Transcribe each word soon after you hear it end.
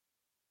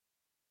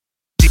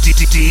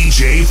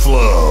DJ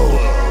Flow.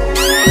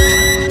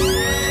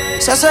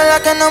 Se hace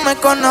la que no me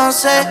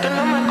conoce,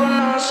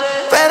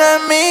 pero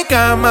en mi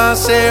cama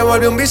se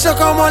vuelve un vicio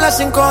como las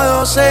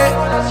 5:12.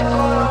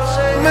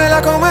 Me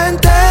la como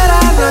entera,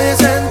 nadie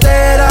se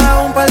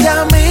entera. Un par de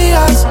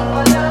amigas,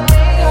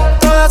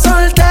 todas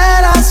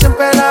solteras,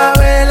 siempre la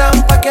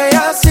velan pa' que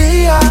ella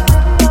siga.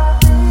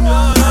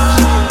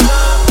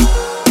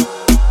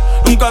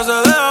 Nunca se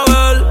deja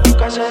ver,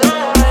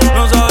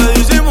 no sabe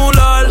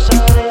disimular.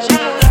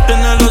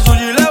 Tiene lo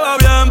suyo y le va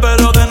bien,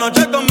 pero de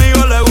noche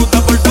conmigo le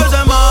gusta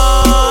portarse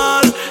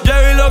mal.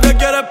 Llega y lo que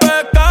quiere es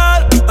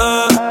pescar,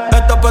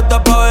 esta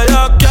puesta pa'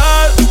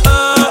 bellaquear,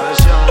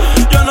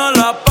 yo no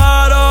la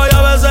paro y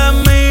a veces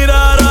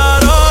mira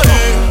raro.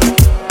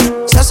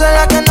 Se hace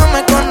la que no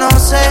me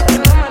conoce,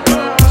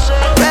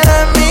 pero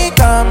en mi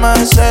cama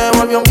se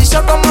volvió un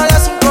vicio como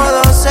las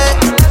 5:12.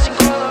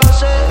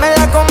 Me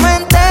la como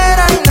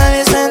entera y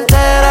nadie se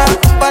entera.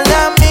 Un par de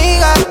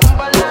amigas,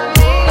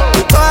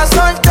 todas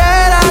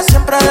solteras,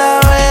 siempre la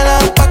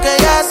velan pa' que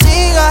ella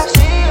siga.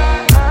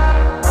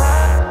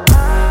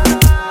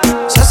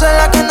 Se hace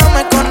la que no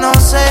me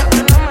conoce,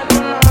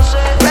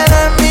 pero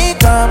en mi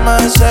cama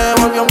se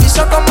volvió un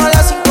vicio como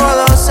las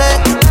 5:12.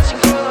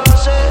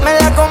 Me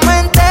la como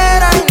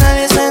entera y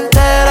nadie se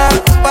entera.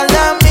 Un par de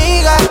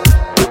amigas,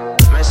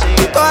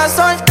 todas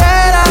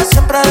solteras,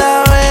 siempre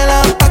la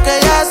velan pa' que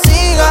ella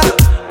siga.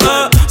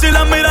 Si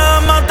las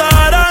miradas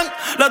mataran,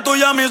 la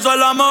tuya me hizo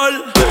el amor.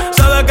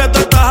 Sabe que tú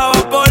estás a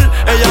vapor.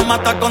 Ella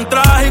mata con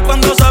traje y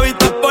cuando se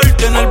viste por.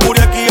 Tiene el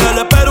booty aquí,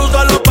 el pero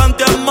usa los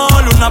panty en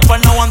mall. Una par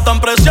no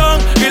aguantan presión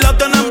y la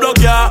tienen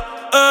bloqueada.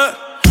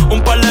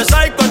 Un par de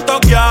psycho en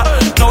Tokia.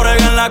 No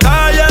brega en la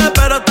calle,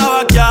 pero está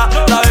vaqueada.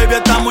 La baby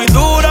está muy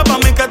dura, pa'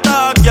 mí que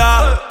está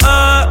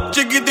vaqueada.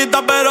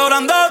 Chiquitita pero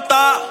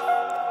grandota.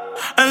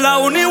 En la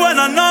uni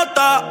buena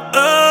nota.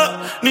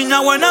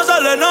 Niña buena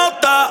se le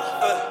nota,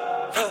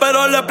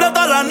 pero le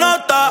explota la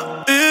nota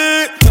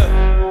y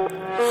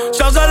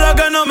se hace la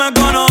que no me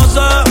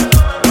conoce,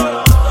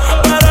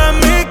 pero en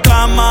mi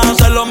cama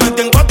se lo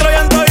metí en 4 y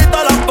en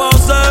todita las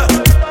poses.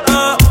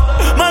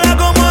 Me la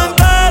como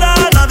entera,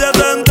 nadie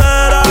se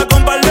entera.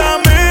 Con par de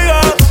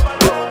amigas,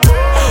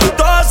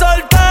 todas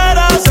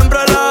solteras, siempre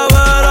la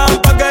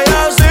verán pa' que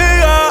ella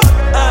siga.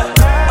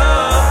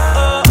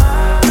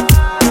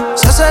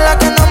 Se hace la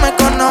que no me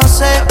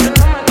conoce,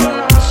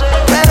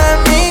 pero en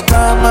mi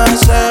cama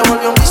se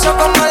volvió un vicio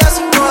como las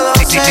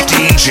 5:12.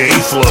 DJ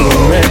Flow. Tú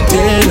me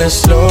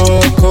tienes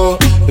loco,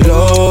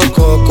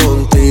 loco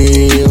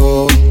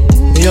contigo.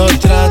 Yo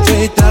trato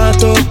y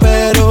trato,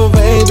 pero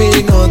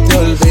baby no te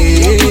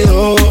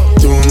olvido.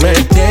 Tú me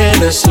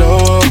tienes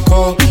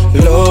loco,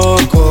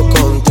 loco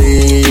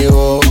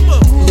contigo.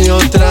 Yo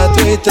trato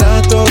y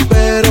trato,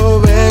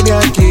 pero baby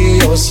aquí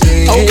yo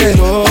sigo.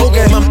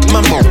 Okay.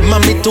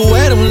 Mami, tú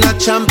eres una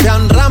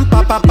champion,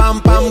 rampa, pa,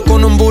 pam, pam,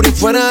 con un booty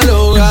fuera del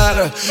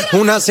hogar.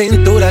 Una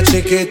cintura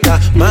chiquita,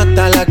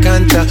 mata la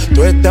cancha,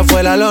 tú estás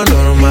fuera lo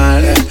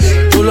normal.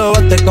 Tú lo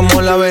bates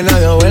como la vena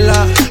de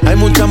abuela. Hay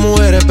muchas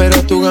mujeres,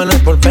 pero tú ganas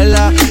por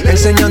verla.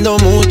 Enseñando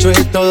mucho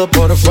y todo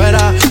por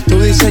fuera. Tu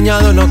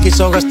diseñado no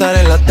quiso gastar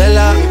en la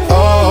tela.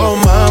 Oh,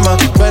 mama,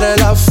 tú eres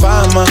la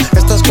fama.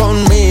 Estás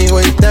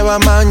conmigo y te va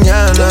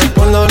mañana.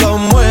 Cuando lo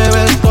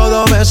mueves,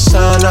 todo me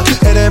sana.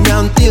 Eres mi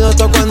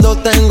antídoto cuando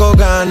tengo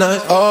ganas.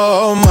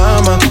 Oh,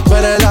 mama, tú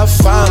eres la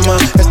fama.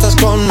 Estás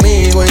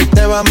conmigo y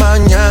te va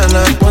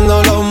mañana.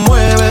 Cuando lo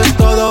mueves,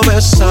 todo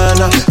me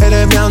sana.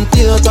 Eres mi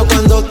antídoto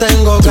cuando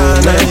tengo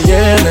ganas. Tú me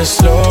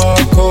tienes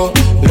loco,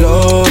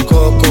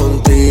 loco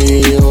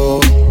contigo.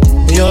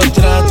 Yo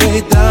trato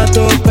y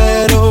trato,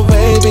 pero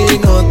baby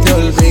no te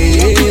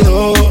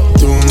olvido.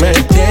 Tú me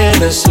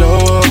tienes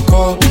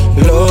loco,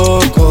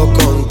 loco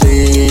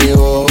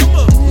contigo.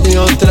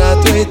 Yo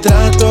trato y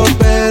trato,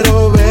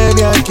 pero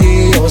baby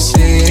aquí yo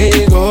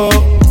sigo.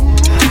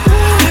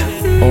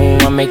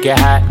 I make it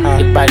hot,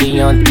 your body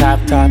on top,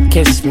 top.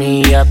 Kiss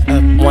me up,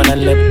 wanna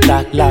lip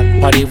lock, lock.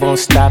 Party won't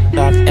stop,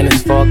 and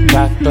it's 4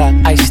 o'clock, clock.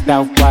 Iced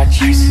out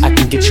watch, I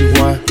can get you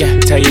one. Yeah,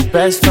 tell your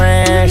best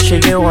friend she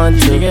get one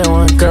too.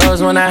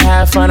 Girls when I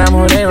have fun, I'm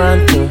who they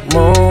run to.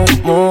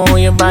 Move, move,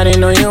 your body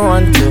know you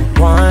want to.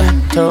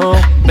 1, 2,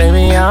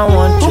 baby I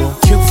want you.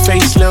 Cute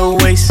face, little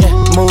waist,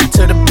 move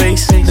to the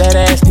base. That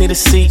ass need a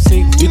seat,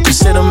 you can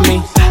sit on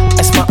me.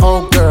 That's my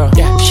old girl,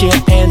 yeah, she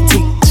an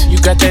antique. You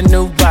got that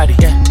new body,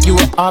 yeah, you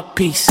an art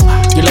piece.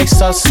 You like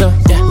salsa,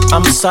 yeah,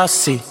 I'm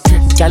saucy.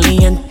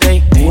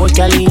 Caliente, muy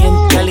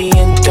caliente,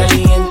 caliente,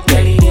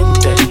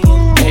 caliente,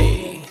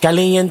 caliente,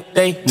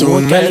 caliente, tú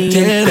muy me caliente.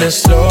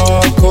 Tienes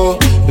loco,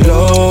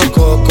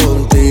 loco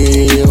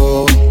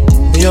contigo.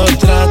 Yo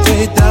trato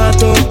y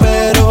trato,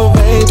 pero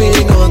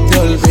baby no te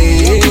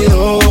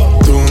olvido.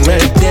 Tú me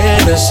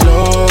tienes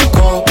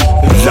loco.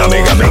 La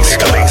mega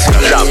mezcla,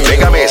 la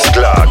mega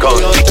mezcla con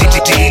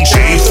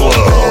DJ Flow.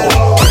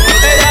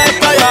 Ella es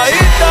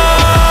calladita,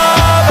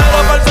 pero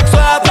para el sexo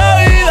es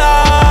atrevida.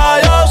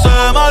 Yo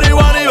sé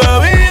marihuana y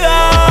bebida,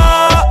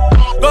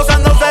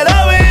 gozándose la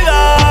vida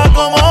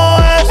como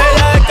es.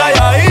 Ella es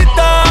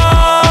calladita,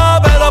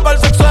 pero para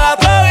el sexo es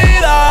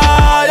atrevida.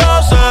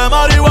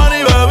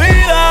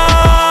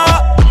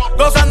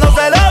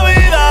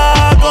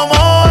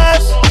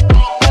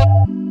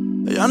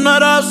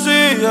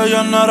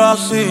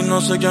 no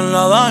sé quién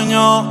la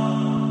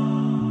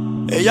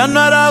dañó. Ella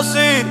no era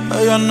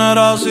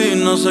así,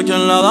 no sé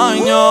quién la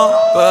dañó.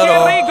 Pero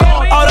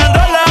ahora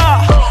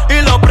enrola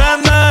y lo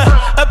prende.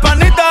 Es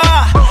panita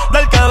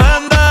del que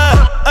vende.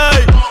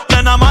 Ey,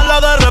 nena mala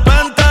de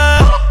repente.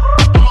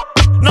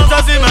 No sé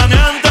si me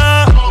miente,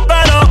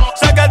 pero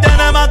sé que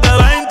tiene más de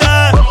 20.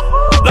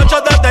 Los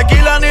shots de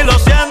tequila ni lo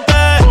siente.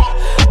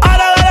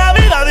 Ahora de la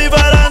vida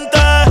diferente.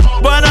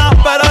 Buena,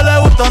 pero le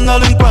gustan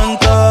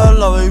delincuentes.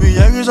 La baby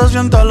llega y se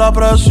siente la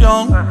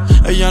presión.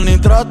 Ella ni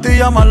trata y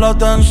llama la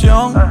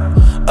atención.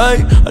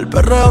 Ey, el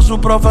perreo es su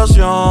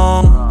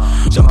profesión.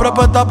 Siempre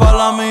puesta para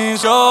la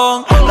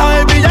misión. La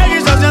baby llega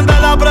y se siente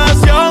la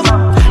presión.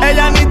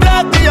 Ella ni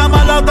trata y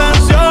llama la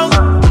atención.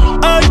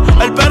 Ey,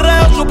 el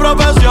perreo es su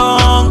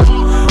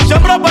profesión.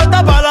 Siempre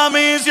puesta para la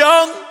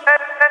misión.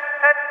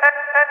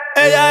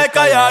 Ella es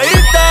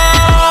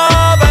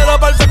calladita, pero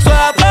para el sexo es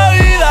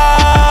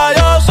atrevida.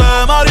 Yo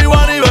sé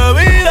marihuana y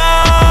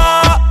bebida,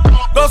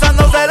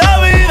 gozándose la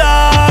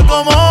vida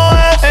como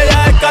es.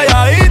 Ella es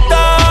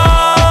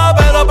calladita,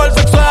 pero para el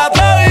sexo es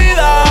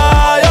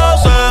atrevida. Yo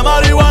sé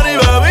marihuana y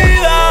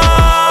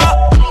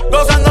bebida,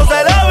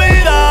 gozándose la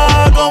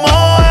vida como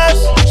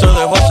es. Se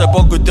dejó hace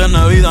poco y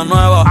tiene vida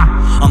nueva.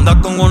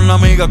 Anda con una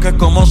amiga que es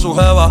como su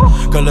jeva,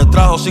 que le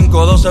trajo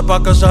 512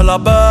 pa' que se la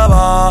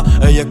beba.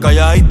 Ella es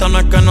calladita, no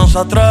es que no se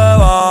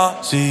atreva.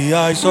 Si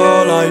hay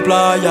sol, hay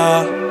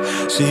playa.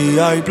 Si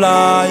hay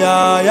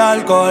playa, hay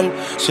alcohol.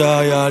 Si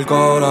hay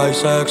alcohol, hay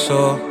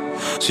sexo.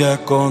 Si es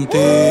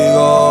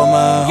contigo,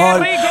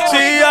 mejor. Si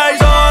hay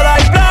sol,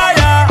 hay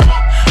playa.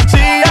 Si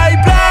hay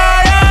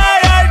playa,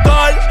 hay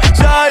alcohol.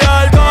 Si hay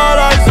alcohol,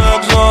 hay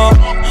sexo.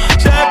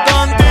 Si es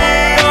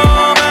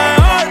contigo,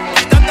 mejor.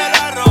 Quítate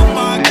la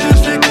ropa que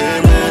se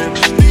queme.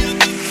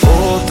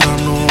 Otra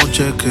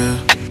noche que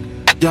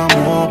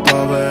llamó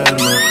pa'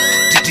 verme.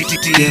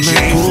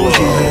 Tiene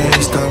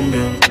cookies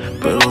también,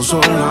 pero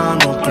sola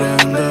no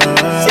prende.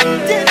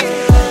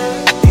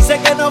 Dice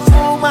que no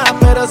fuma,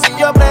 pero si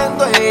yo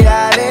prendo,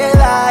 ella le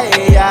da,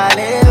 ella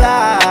le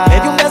da. Le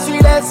di un beso y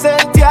le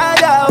sentí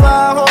allá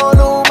abajo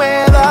la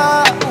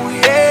humedad.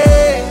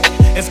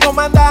 Yeah. Es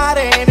como andar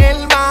en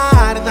el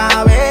mar,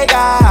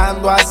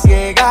 navegando a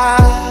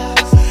ciegas.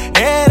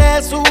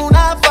 Eres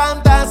una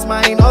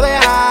fantasma y no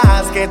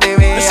dejas que te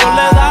vea. Es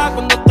soledad,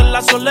 cuando está en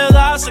la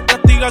soledad se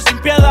castiga sin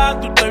piedad.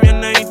 Tú te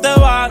vienes y te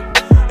vas.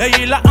 Ella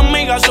y las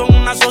amigas son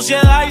una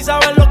sociedad y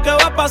saben lo que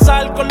va a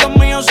pasar con los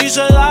míos si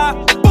se da.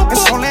 Es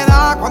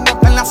soledad, cuando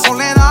está en la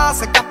soledad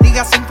se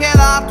castiga sin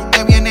piedad. Tú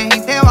te vienes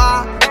y te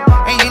vas.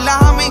 Ella y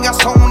las amigas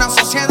son una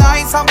sociedad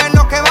y saben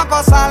lo que va a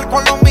pasar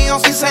con los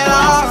míos si se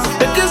da.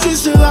 Es que si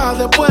se da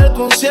después del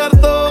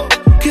concierto,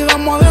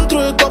 quedamos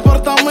adentro de tu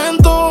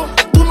apartamento.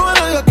 Tú no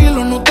eres de aquí,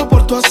 lo noto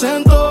por tu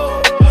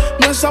acento.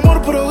 No es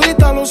amor, pero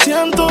grita, lo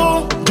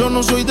siento. Yo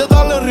no soy de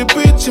darle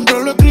repeat,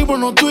 siempre lo escribo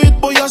en los tweets.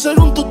 Voy a hacer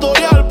un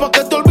tutorial pa'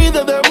 que te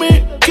olvides de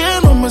mí. Que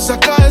no me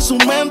saca de su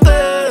mente,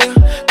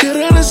 que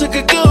regrese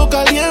que quedo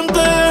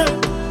caliente.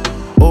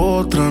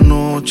 Otra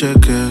noche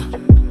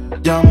que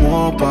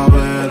llamó pa'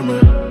 verme.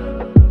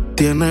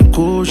 Tiene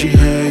Gucci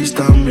Haze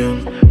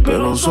también,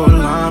 pero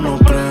sola no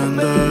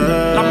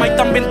prende. La maíz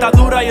también está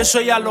dura y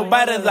eso ya lo va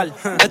a heredar.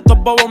 Estos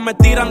bobos me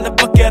tiran,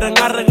 después quieren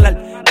arreglar.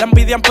 La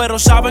envidian pero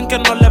saben que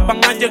no les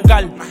van a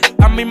llegar.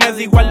 A mí me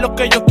da igual lo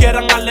que ellos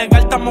quieran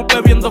alegar. Estamos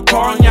bebiendo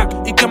coñac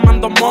y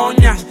quemando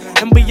moñas.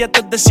 En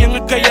billetes de 100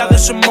 es que ya de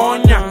su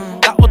moña.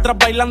 Las otras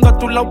bailando a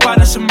tu lado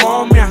parecen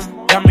momias.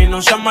 Y a mí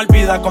no se me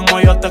olvida como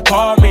yo te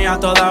comía.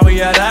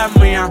 Todavía eres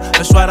mía.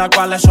 Eso era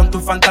cuáles son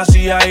tus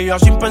fantasías. Y yo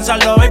sin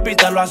pensarlo, baby,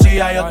 te lo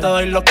hacía. Yo te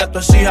doy lo que tú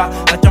exijas.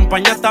 La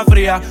champaña está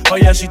fría.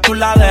 Oye, si tú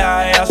la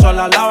dejas, ella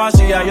sola la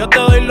vacía. Yo te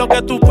doy lo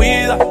que tú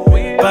pidas,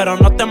 pero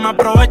no te me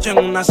aprovechen.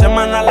 Una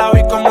semana la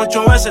vi como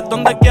 8 veces.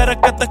 ¿Dónde quieres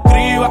que te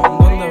escriba?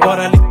 Por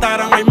el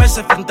Instagram hay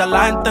meses. Frente a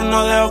la gente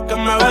no dejo que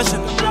me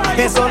besen.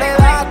 Es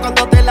soledad,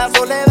 cuando te la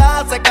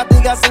soledad se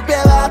castiga sin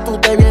piedad. Tú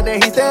te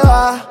vienes y te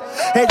vas.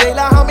 Ella y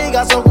las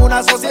amigas son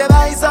una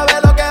sociedad y sabe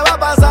lo que va a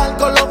pasar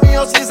con los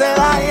míos si se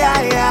da. Ay,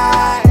 ay,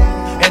 ay.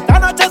 Esta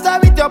noche se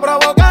vistió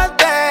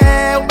provocante,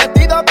 un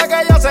vestido para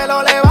que yo se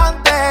lo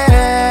levante.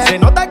 Se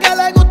nota que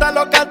le gustan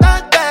los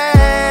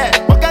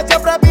cantantes, porque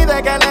siempre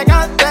pide que le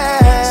cante.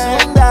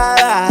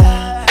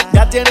 Sudada,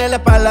 ya tiene la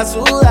espalda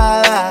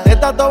sudada. De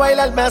tanto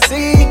bailarme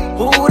así,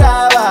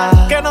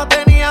 juraba que no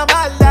tenía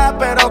maldad,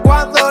 pero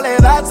cuando le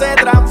da se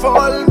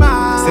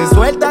transforma. Se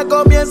suelta,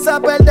 comienza a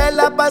perder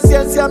la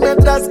paciencia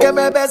mientras que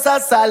me besa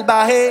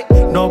salvaje.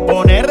 No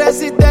pone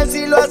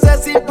resistencia y lo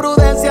hace sin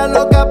prudencia,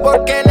 loca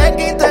porque le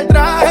quita el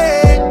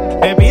traje.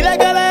 Me pide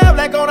que le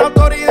hable con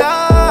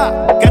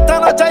autoridad, que esta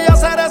noche yo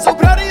seré su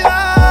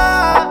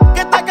prioridad.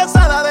 Que está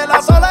cansada de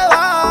la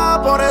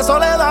soledad, por eso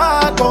le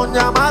da con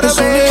llamarme. Es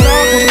soledad,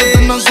 cuando está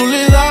en la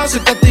soledad se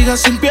castiga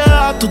sin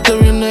piedad. Tú te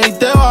vienes y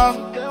te vas.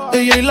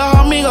 Ella y las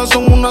amigas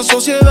son una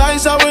sociedad y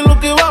saben lo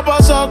que va a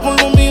pasar con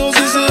los míos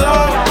si se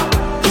da.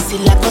 Y si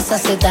la cosa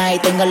se da y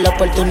tengo la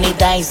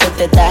oportunidad y se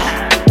te da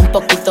un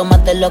poquito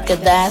más de lo que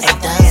das,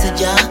 entonces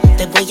yo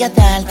te voy a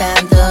dar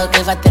tanto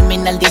que va a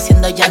terminar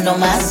diciendo ya no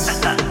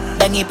más.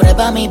 Ven y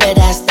prueba y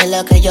verás de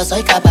lo que yo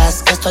soy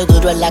capaz. Que estoy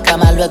duro en la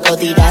cama, luego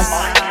dirás.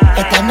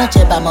 Esta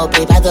noche vamos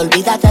privado,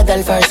 olvídate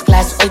del first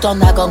class. Hoy tú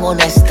andas con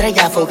una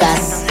estrella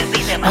fugaz.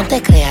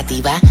 Ponte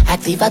creativa,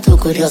 activa tu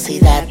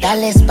curiosidad.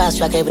 Dale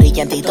espacio a que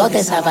brille en ti toda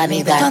esa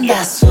vanidad. Tú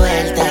andas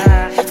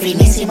suelta,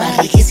 finísima,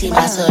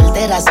 riquísima,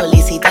 soltera,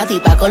 solicitada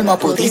y pa' colmo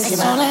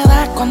putísima.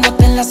 Soledad, cuando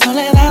estés en la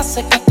soledad,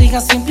 se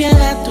castiga sin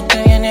piedad. Tú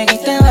te vienes y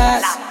te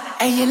vas.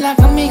 Ella y las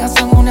amigas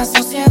son una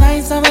sociedad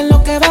y saben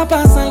lo que va a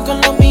pasar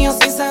con los míos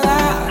si se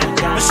da.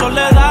 Mi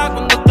soledad,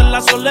 cuando estés en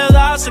la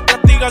soledad, se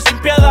castiga sin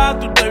piedad.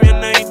 Tú te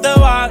vienes y te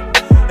vas.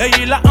 Ella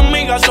y las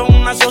amigas son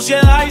una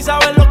sociedad y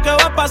saben lo que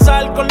va a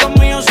pasar con los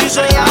míos si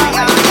se da.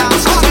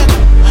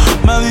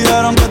 Me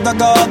dijeron que te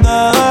acabas de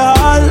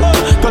dejar,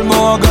 que el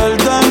modo que él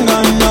te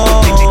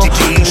engañó.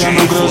 Que ya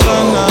no crees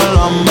en el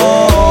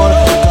amor,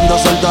 que anda a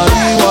saltar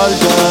igual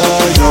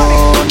que yo.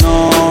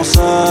 No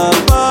sé,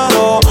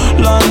 pero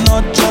la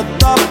noche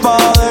está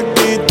pa' de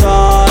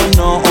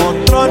quitarnos.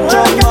 Otro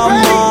shot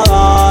vamos a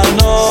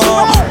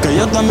darnos, que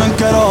yo también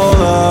quiero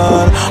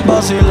ver,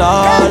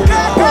 vacilar.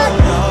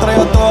 Trae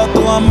a todas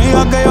tus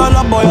amigas que yo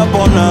las voy a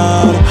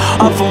poner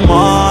a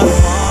fumar.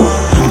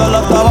 Dale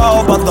hasta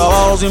abajo, pa' hasta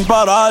abajo sin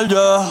parar,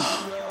 yeah.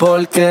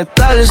 Porque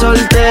estar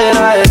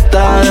soltera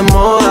está de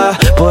moda,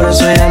 por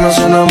eso ella no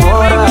se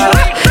enamora.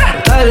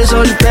 Estar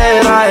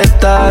soltera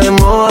está de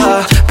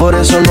moda, por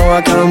eso no va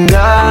a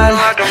cambiar.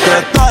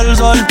 Estar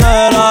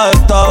soltera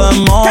está de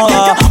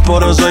moda,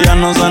 por eso ella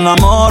no se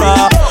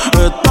enamora.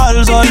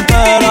 Estar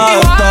soltera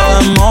está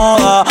de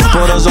moda,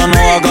 por eso no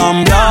va a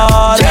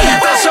cambiar. Ella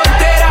está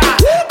soltera,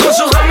 con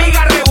sus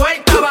amigas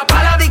revueltas, va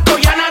pa' la disco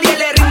y a nadie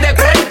le rinde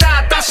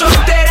cuenta. Está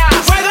soltera,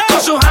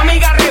 con sus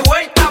amigas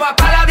revueltas, va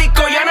pa' la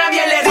disco y a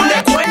nadie le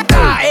rinde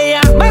cuenta.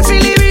 Ella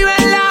vacila y vive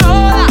en la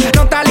ola,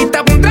 no está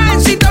lista pa' un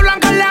trajecito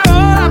blanco en la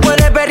boda.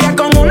 Puede perrear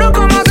con uno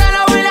como se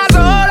lo baila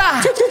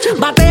sola.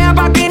 Batea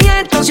pa'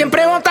 500,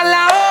 siempre bota en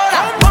la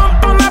hora.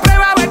 Ponme a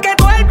prueba a ver que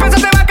tu peso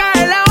te va a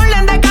caer. La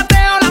orden de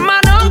cateo, las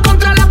manos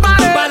contra la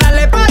pared. Pa'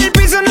 darle pa' el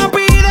piso no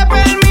pide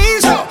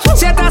permiso.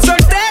 Si estás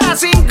soltera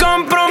sin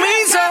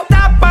compromiso,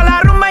 tapa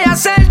la rumba y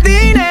hacer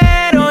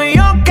dinero. Y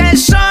yo que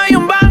soy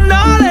un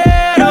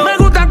bandolero, me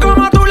gusta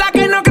como tú, la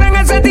que no cree en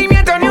el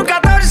sentimiento ni un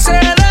 14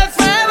 de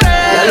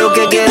febrero. Ya lo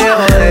que quiere es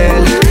joder,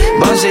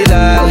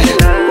 vacilar.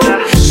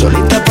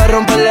 Solita pa'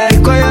 romper la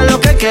disco, ella lo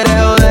que quiere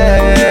es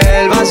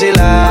joder,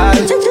 vacilar.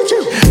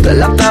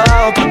 Dale hasta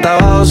abajo, pa' hasta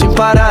abajo sin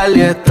parar.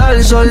 Y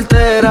estar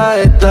soltera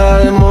está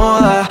de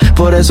moda,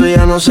 por eso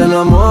ella no se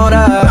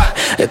enamora.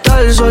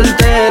 Estar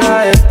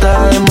soltera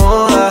está de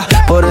moda,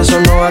 por eso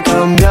no va a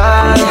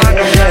cambiar.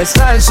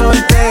 Estar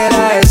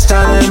soltera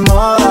está de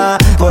moda,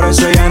 por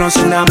eso ella no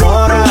se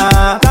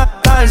enamora.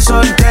 Estar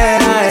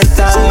soltera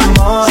está de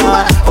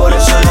moda, por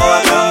eso no va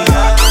a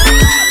cambiar.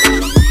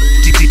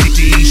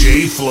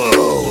 DJ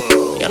Flow.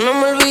 Ya no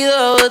me he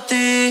olvidado de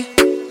ti,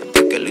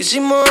 desde que lo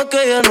hicimos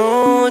aquella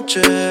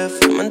noche.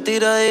 Fue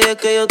mentira, dije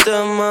que yo te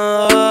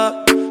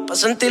amaba, pa'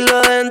 sentirlo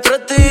adentro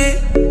de ti.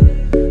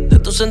 De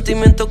tus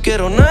sentimientos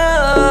quiero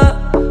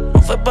nada,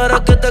 no fue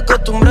para que te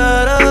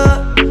acostumbraras,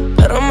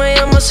 pero me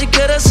llamas si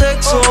quieres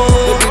sexo.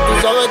 Baby,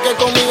 tú sabes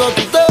que conmigo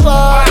tú te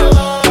vas,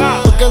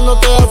 porque él no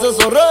te hace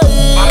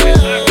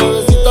sonreír.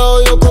 Bebecita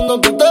odio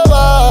cuando tú te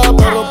vas,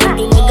 pero por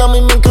tu nalga a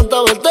mí me encanta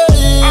verte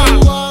ir.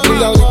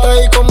 Y ahorita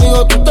ahí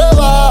conmigo tú te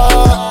vas,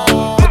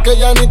 porque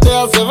ya ni te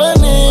hace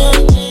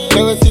venir.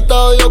 Bebecita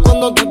odio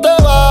cuando tú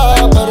te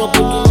vas, pero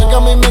por tu nalga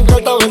a mí me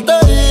encanta verte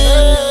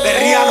ir.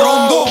 Perría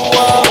rondo.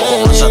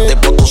 Por ese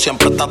tipo tú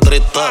siempre estás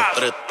triste.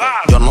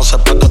 Yo no sé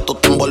para qué tú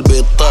te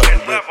envolviste.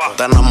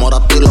 Te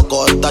enamoraste y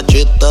loco esta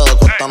chiste. De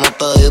cuenta no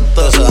te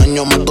diste, ese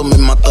daño más tú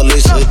misma te lo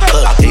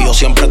hiciste. A ti yo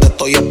siempre te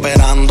estoy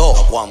esperando.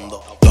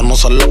 Yo no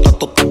sé lo que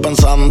tú estás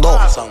pensando.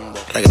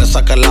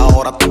 Regresa que la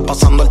hora está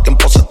pasando, el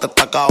tiempo se te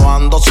está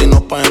acabando. Si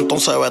no, pues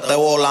entonces vete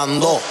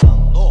volando.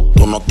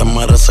 Tú no te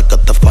mereces que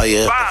te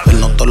falle. Él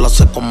no te lo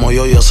hace como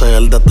yo y ese es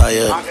el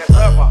detalle.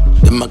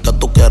 Dime que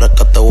tú quieres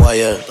que te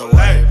guaye.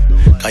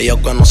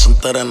 Callao que no se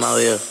entere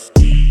nadie.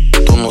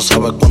 Tú no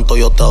sabes cuánto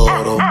yo te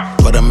adoro.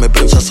 Tú eres mi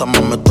princesa,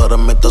 mami, tú eres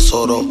mi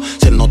tesoro.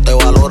 Si él no te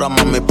valora,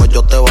 mami, pues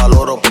yo te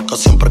valoro. Porque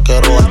siempre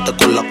quiero darte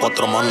con las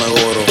 4 manos de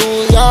oro.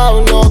 Tu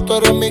diablo, tú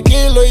eres mi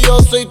kilo y yo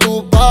soy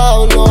tu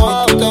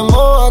Pablo. Y tú te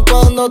mojas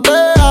cuando te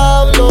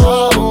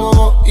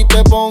hablo y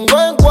te pongo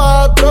en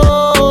 4.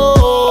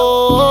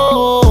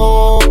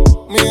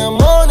 Mi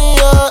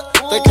demonia,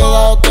 te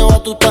queda o te va,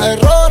 tú estás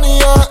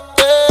errónea.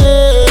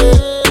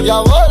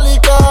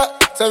 Diabólica,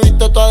 se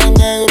viste toda de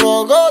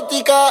negro,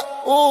 gótica.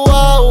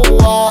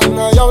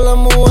 Nadie habla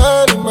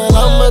mujer y me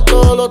lame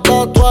todos los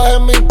tatuajes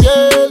en mi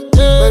piel.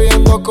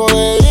 Bebiendo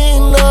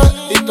codeína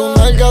y tus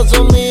nalgas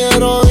son mi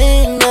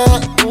heroína.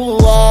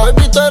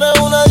 Baby, tú eres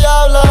una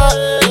diabla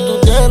y tú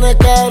tienes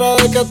cara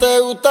de que te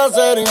gusta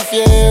ser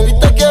infiel. Y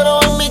te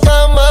quiero en mi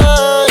cama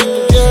y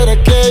tú quieres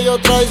que yo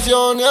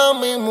traicione a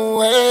mi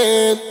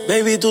mujer.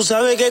 Baby, tú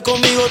sabes que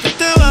conmigo tú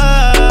te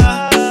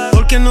vas,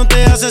 porque no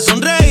te hace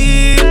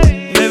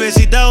sonreír.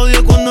 Bebecita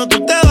odio cuando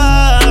tú te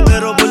vas,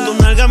 pero por tu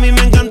nalga a mí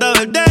me encanta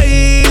verte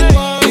ir.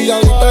 Y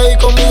ahorita ahí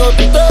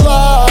tú te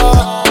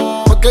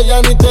vas, porque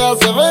ya ni te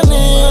hace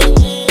venir.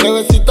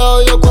 Bebecita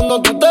odio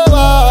cuando tú te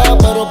vas,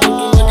 pero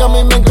por tu nega a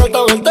mí me encanta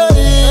verte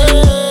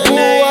ir.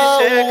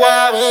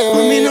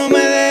 Mami, no me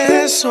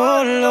dejes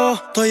solo.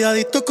 Estoy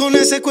adicto con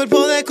ese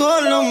cuerpo de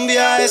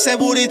Colombia, ese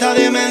burrito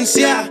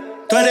demencia.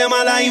 Tú eres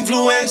mala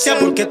influencia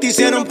porque te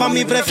hicieron pa'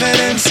 mi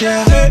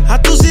preferencia.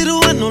 A tu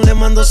cirujano le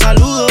mando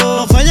saludos.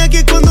 No falla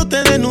que cuando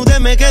te desnude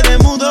me quedé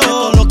mudo. De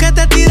todo lo que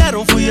te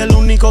tiraron fui el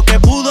único que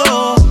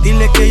pudo.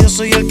 Dile que yo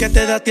soy el que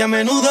te da a ti a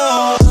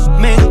menudo.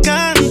 Me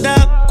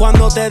encanta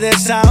cuando te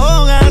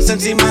desahogas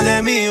encima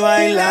de mí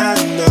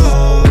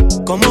bailando.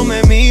 Cómo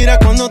me mira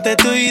cuando te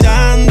estoy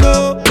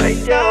dando.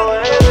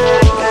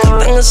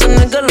 En ese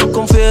nega lo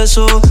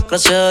confieso.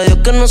 Gracias a Dios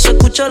que no se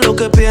escucha lo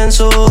que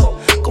pienso.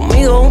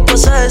 Conmigo un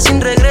pasaje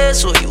sin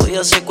regreso y voy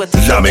a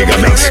secuestrar. La mega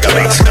mezcla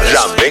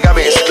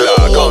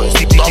con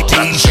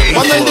DJ.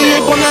 Cuando el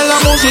DJ pone la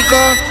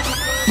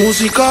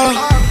música,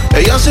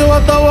 ella se va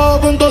hasta abajo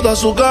con toda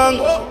su gang.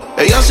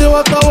 Ella se va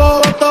hasta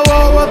abajo, hasta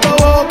abajo, hasta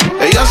abajo.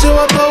 Ella se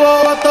va hasta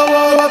abajo, hasta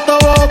abajo, hasta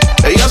abajo.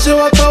 Ella se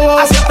va hasta abajo,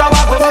 hasta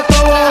abajo, hasta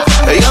abajo.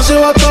 Ella se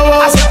va hasta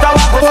abajo, hasta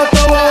abajo,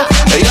 hasta abajo.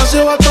 Ella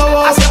se va hasta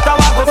abajo, hasta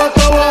abajo,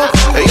 hasta abajo.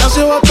 Ella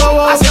se va hasta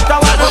abajo, hasta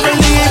abajo. Cuando el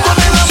DJ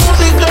pone la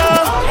música,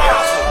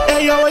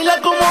 ella baila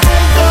como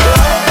nunca.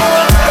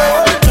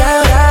 Y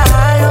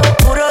ahora lo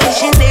puro y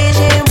sin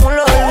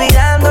disimulo,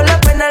 olvidando la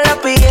pena la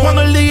pillé.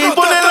 Cuando el DJ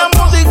pone la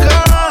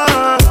música,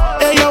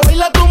 ella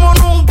baila como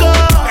nunca.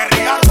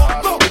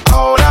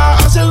 Ahora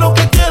hace lo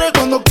que quiere,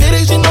 cuando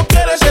quiere y si no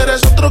quiere,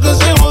 eres otro que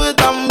se jode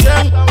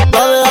también.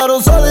 La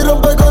dejaron salir y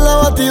rompe con la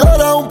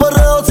batidora. Un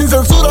perreo sin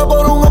censura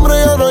por un hombre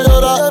ya no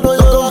llora. No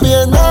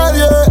confía en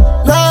nadie,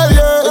 nadie.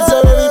 Él se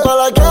ve ir pa'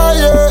 la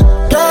calle,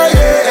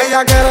 calle.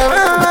 Ella quiere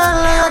beber,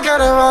 ella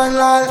quiere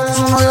bailar.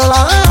 Su novio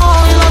la dejó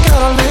y la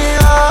quiere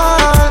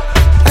olvidar.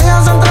 Ella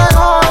se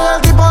entregó y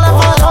el tipo le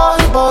falló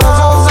y por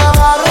eso se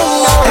va a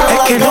arruinar. Es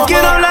que no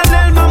quiero hablar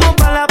del vamos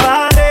pa' la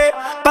pared,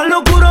 pa' lo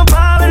oscuro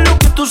pa' ver lo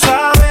que tú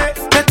sabes.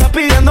 Me estás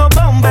pidiendo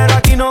bombero,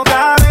 aquí no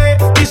cabe.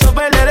 Quiso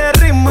perder el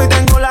ritmo y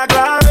tengo la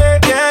clave.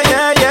 Yeah,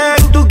 yeah, yeah.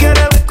 Tú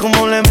quieres ver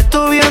cómo le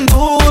meto bien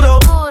duro.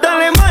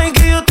 Dale más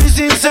que yo estoy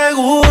sin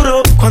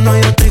seguro. Cuando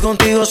yo estoy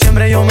contigo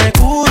siempre yo me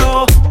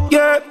curo.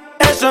 Yeah,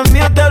 eso es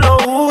mío, te lo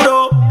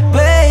juro.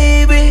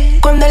 Baby,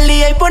 cuando el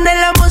DJ pone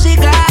la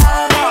música,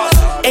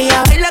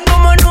 ella baila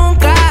como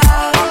nunca.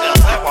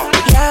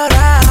 Y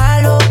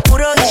ahora lo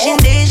puro y sin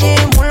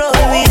disimulo,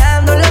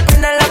 olvidando la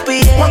pena la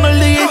pillé. Cuando el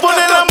DJ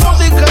pone la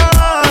música,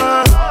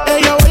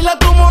 ella baila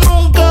como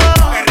nunca.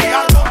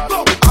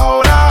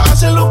 Ahora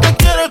hace lo que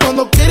quiere,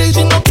 cuando quiere y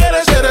si no quiere,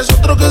 eres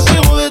otro que se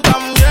jode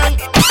también.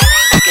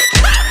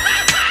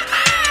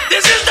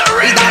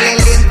 Y dale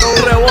lento,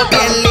 rebota,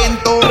 bien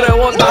lento,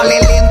 rebota,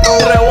 dale lento,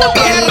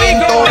 rebota, bien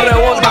lento,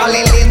 rebota,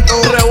 dale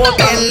lento,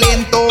 rebota, bien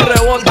lento,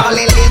 rebota,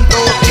 dale lento,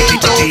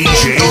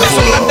 DJ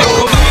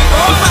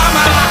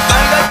Mamá,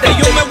 álgate,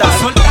 yo me voy a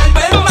soltar,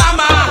 ven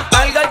mamá.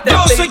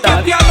 Yo soy que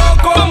te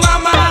aloco,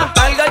 mamá.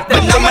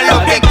 Dame lo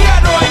que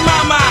quiero, ay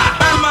mamá.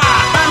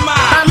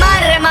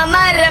 Mamarre,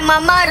 mamarre,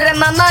 mamarre,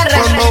 mamarre.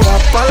 Cuando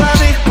vas pa' la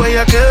disco,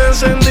 ella queda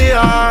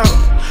encendida.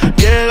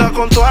 Llega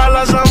con todas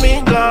las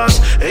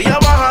amigas. Ella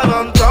baja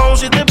downtown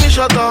si te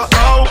picha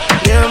atao.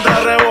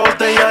 Mientras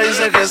rebote, ella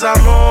dice que esa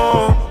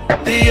no.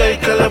 DJ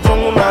que le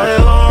pongo una de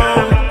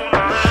dos.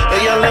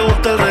 Ella le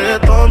gusta el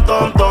reggaetón,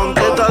 ton, ton.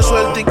 Que está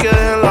suelta y que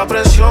dejen la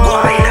presión.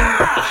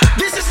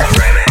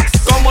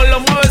 Como lo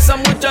mueve esa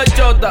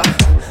muchachota,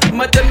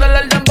 metiéndole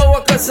el dembow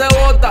a que se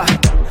bota.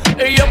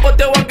 Y yo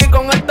poteo aquí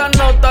con esta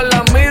nota,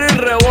 la miro y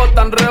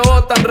rebotan,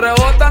 rebotan,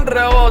 rebotan,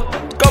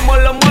 rebotan. Como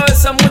lo mueve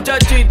esa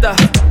muchachita,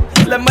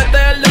 le mete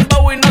el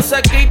dembow y no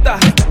se quita.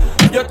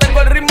 Yo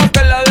tengo el ritmo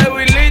que la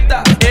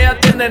debilita. Ella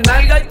tiene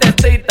nalga y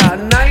tetita,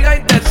 nalga y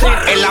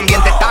tetita. El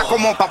ambiente está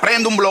como pa'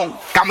 prender un blon.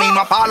 Camino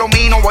a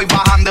Palomino, voy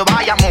bajando de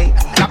Bayamón.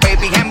 La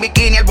baby en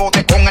bikini, el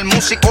bote con el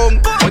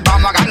musicón. Hoy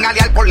vamos a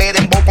ganalear por le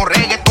dembow con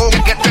reggaetón.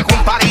 Que esto es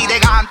un party de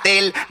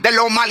gantel, de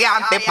los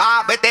maleantes.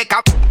 Pa' vete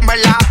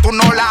 ¿verdad? Tú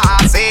no la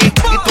haces.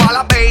 Y toda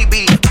la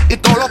baby, y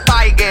todos los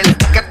tigers.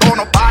 Que esto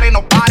no pare,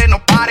 no pare,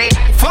 no pare.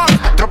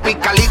 Fuck.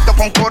 Tropicalito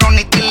con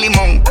coronita y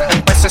limón.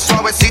 Empecé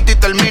suavecito y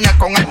termine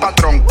con el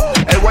patrón.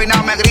 El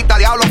guayna me grita,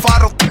 diablo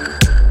farro.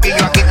 Y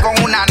yo aquí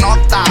con una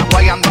nota,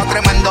 guayando a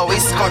tremendo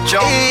bizcocho.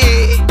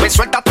 Pues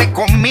suéltate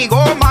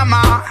conmigo,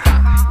 mamá,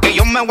 que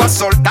yo me voy a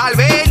soltar,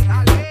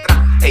 ven.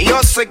 Y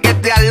yo sé que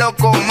te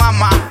aloco,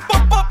 mamá.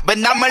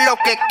 Ven, dame lo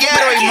que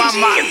quiero y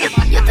mamá.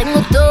 Yo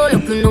tengo todo lo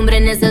que un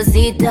hombre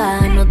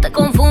necesita. No te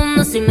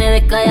confundo si me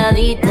ves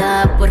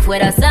calladita. Por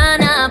fuera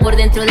sana, por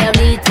dentro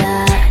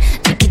diablita.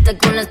 Chiquita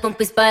con las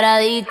pompis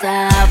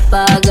paraditas.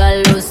 Apaga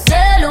los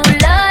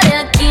celulares,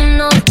 aquí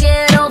no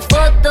quiero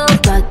fotos.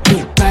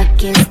 Pa'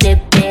 que este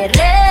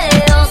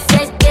perreo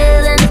se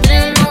quede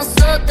entre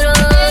nosotros.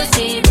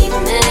 Y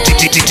dime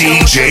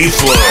DJ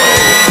Flow.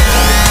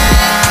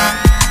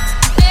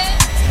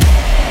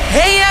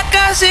 Ella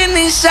casi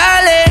ni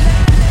sale,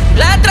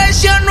 la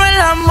traición no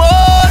el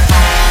amor.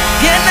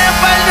 Tiene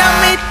par de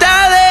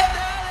amistades,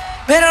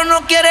 pero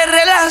no quiere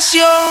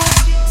relación.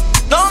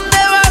 Donde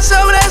va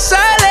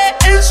sobresale,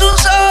 en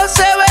sus ojos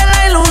se ve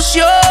la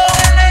ilusión.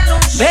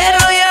 Pero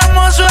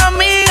llamo a su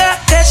amiga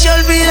que se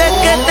olvide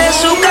que esta es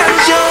su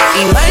canción.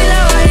 Y baila,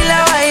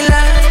 baila, baila,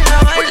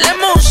 ponle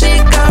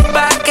música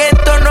pa' que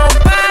esto no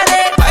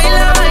pare.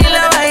 Baila,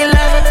 baila,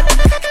 baila,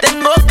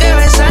 tengo que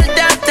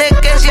besarte antes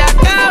que se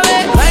acabe.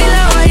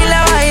 Baila,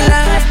 baila, baila,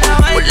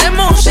 ponle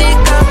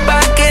música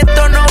pa' que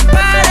esto no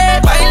pare.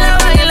 Baila,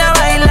 baila,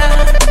 baila,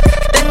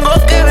 tengo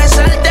que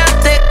besarte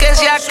antes que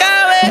se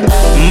acabe.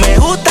 Me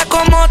gusta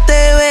cómo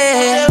te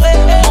ves,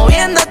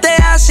 moviéndote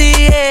así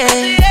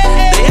es,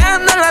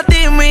 dejando la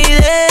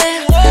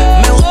timidez.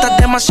 Me gustas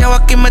demasiado,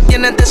 aquí me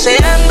tienes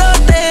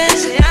deseándote,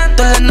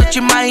 toda la noche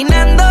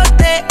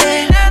imaginándote,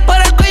 por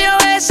el cuello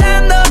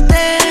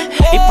besándote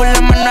y por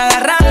la mano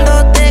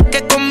agarrándote,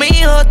 que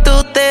conmigo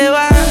tú te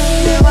vas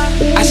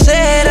a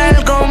hacer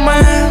algo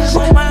más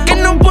que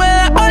no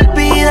puedas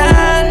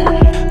olvidar.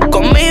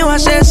 Conmigo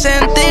haces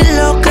sentir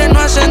lo que no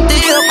has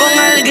sentido con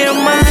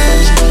alguien más.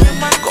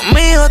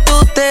 Conmigo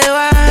tú te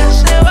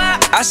vas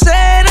a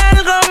hacer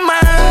algo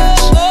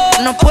más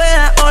que no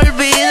puedas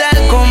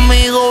olvidar.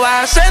 Conmigo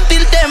vas a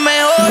sentirte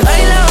mejor.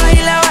 Baila,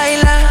 baila,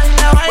 baila,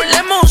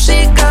 ponle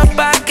música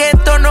pa' que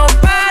esto no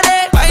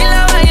pare.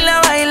 Baila,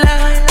 baila, baila,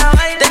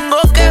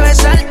 tengo que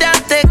besarte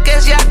antes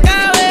que se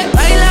acabe.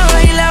 Baila,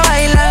 baila,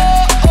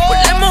 baila,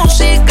 ponle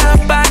música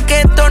pa'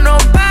 que esto no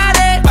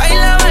pare.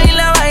 Baila,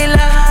 baila,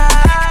 baila,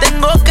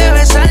 tengo que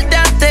besarte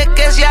antes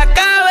que se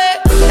acabe.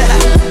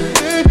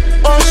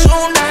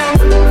 Ozuna,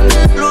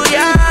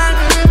 Luyan,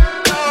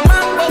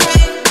 Mambo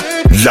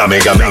King. La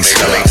mega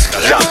mezcla,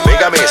 la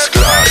mega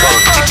mezcla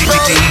con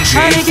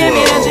DJ Came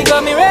in and she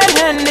got me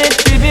red-handed,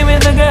 sleeping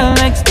with the girl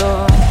next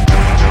door.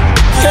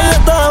 Que yo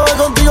estaba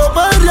contigo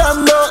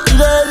perreando y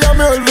de ella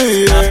me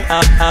olvidé.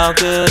 How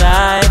could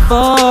I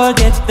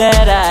forget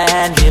that I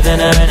had given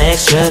her an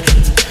extra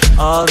key?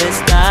 All this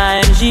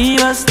time she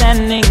was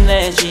standing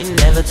there, she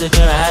never took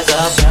her eyes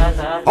off.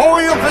 How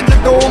you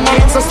forget the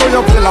woman access to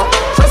your pillar?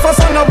 Just a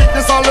sign of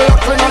weakness, all the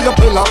acting on your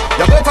pillar.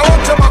 You better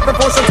watch your back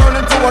before she turn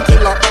into a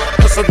killer.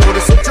 Just to do the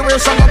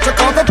situation that you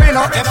can't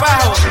opina.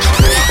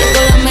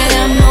 Llegó la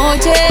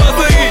medianoche,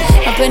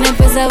 apenas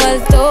empezaba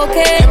el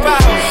toque.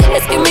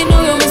 Es que mi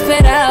novio me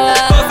esperaba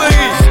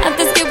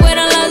antes que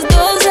fueran las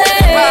 12.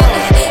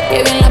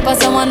 Que bien la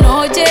pasamos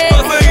anoche.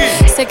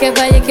 Sé que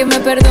vaya que me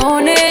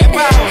perdone.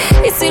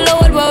 Y si lo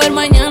vuelvo a ver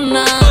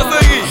mañana,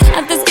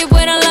 antes que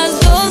fueran las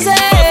 12.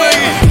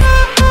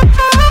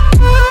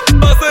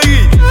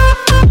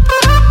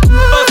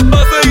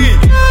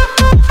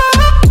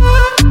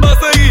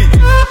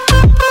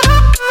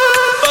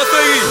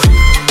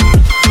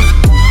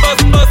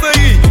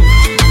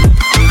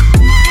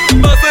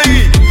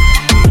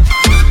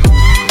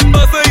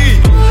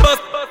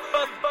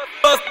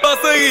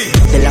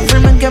 De la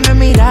forma en que me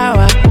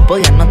miraba,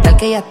 podía notar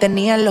que ella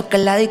tenía lo que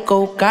la disco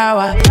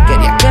buscaba.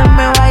 Quería que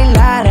me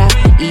bailara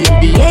y el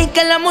DJ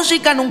que la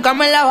música nunca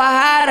me la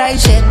bajara. Y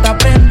se está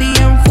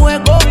prendida en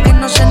fuego, que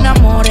no se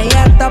enamore,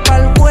 ella está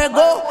pa'l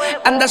juego.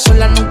 Anda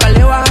sola, nunca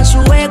le baja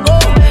su ego.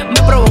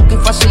 Me provoca y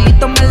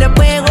facilito me le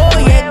pego.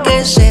 Y es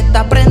que se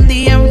está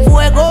prendida en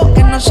fuego,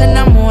 que no se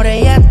enamore,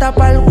 ella está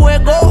pa'l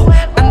juego.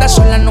 Anda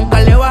sola, nunca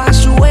le baja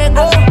su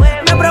ego.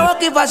 Me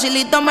provoca y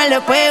facilito me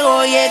le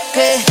pego. Y es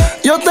que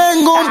yo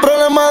tengo un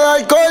problema de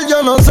alcohol,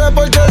 yo no sé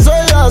por qué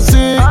soy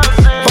así.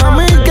 Pa'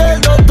 mí que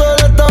el doctor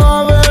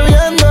estaba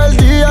bebiendo el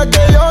día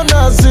que yo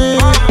nací.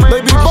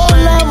 Baby,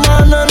 pon la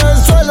mano en el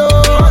suelo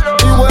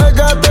y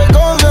huégate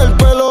con el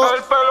pelo.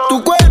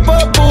 Tu cuerpo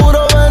es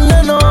puro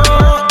veneno,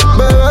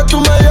 bebé, tú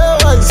me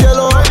llevas al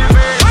cielo.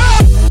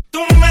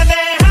 Tú me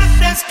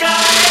dejaste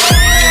caer,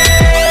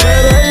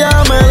 Pero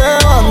ella me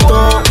levantó.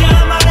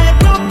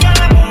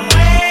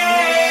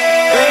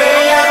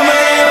 Ella me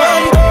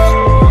levantó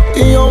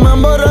y yo me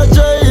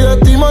emborraché y de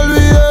ti me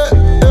olvidé.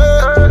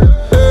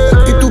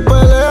 Y tú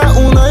peleas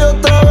una y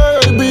otra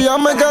vez, baby, ya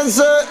me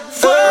cansé.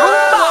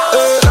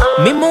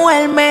 mi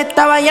mujer me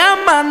estaba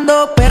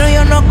llamando, pero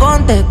yo no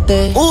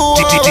contesté.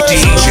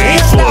 Ella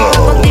estaba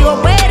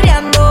contigo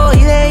perreando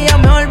y de ella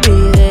me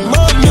olvidé.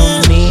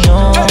 Dios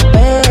mío,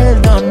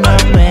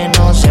 perdóname,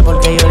 no sé por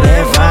qué yo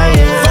le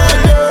fallé.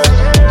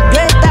 Yo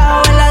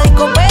estaba en la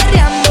disco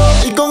perreando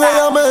y con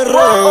ella me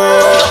regué.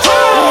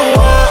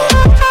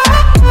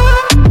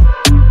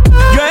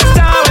 yo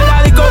estaba en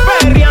la disco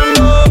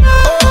perreando.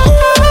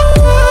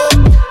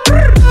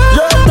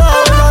 Yo estaba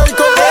en la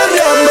disco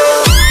perreando.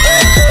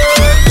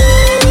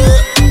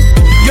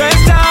 Yo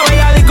estaba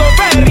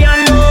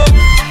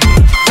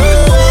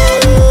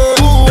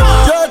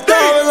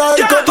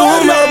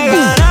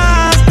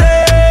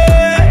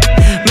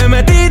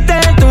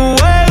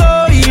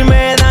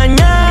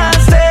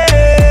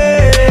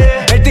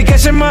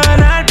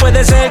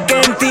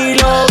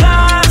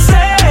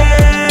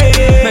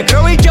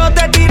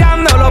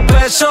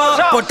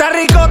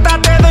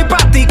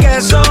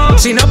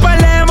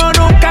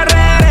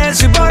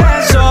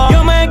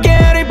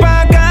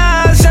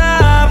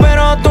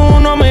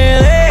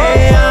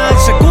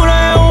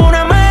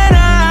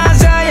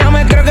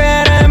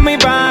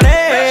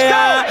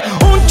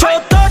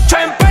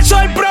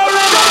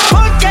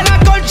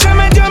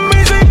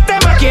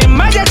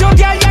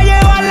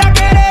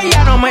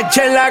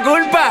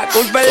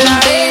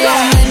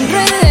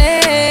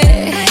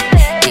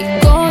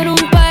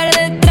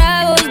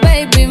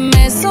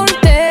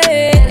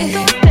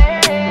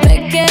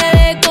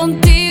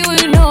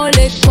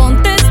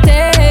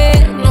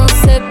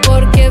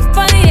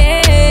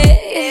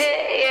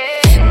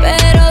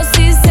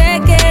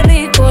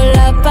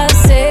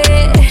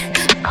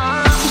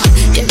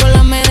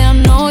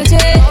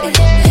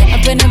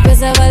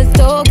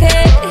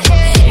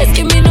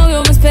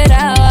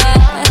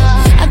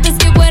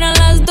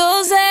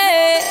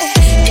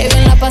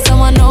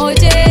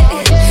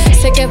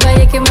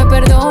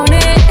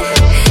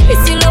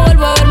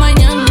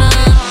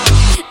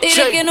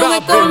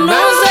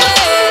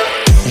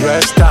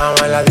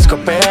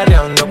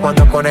perreando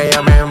cuando con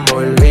ella me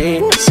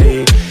envolví.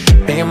 Sí,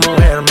 mi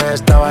mujer me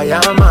estaba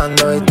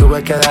llamando y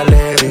tuve que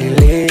darle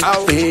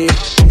delete.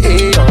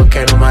 Y yo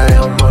que no me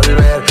dejo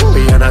volver,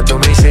 villana tú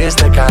me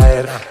hiciste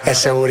caer.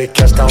 Ese booty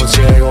que hasta un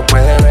ciego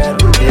puede ver,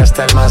 y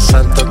hasta el más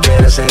santo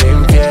quiere ser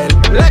infiel.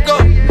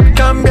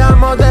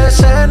 Cambiamos de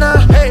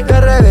escena, hey,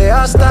 de RD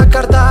hasta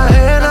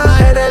Cartagena.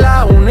 Eres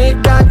la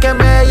única que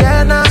me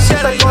llena, si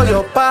tengo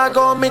yo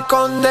pago mi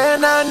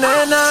condena,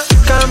 nena.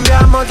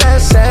 Cambiamos de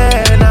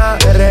escena,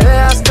 de RD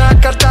hasta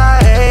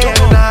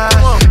Cartagena.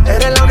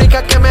 Eres la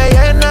única que me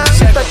llena,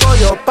 si tengo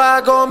yo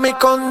pago mi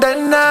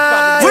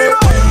condena.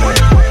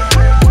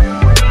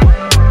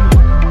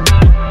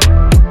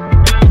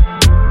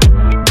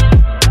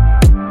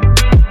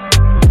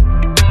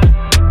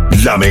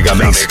 La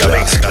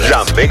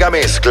mega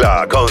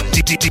mezcla con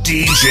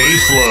DJ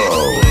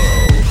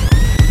Flow.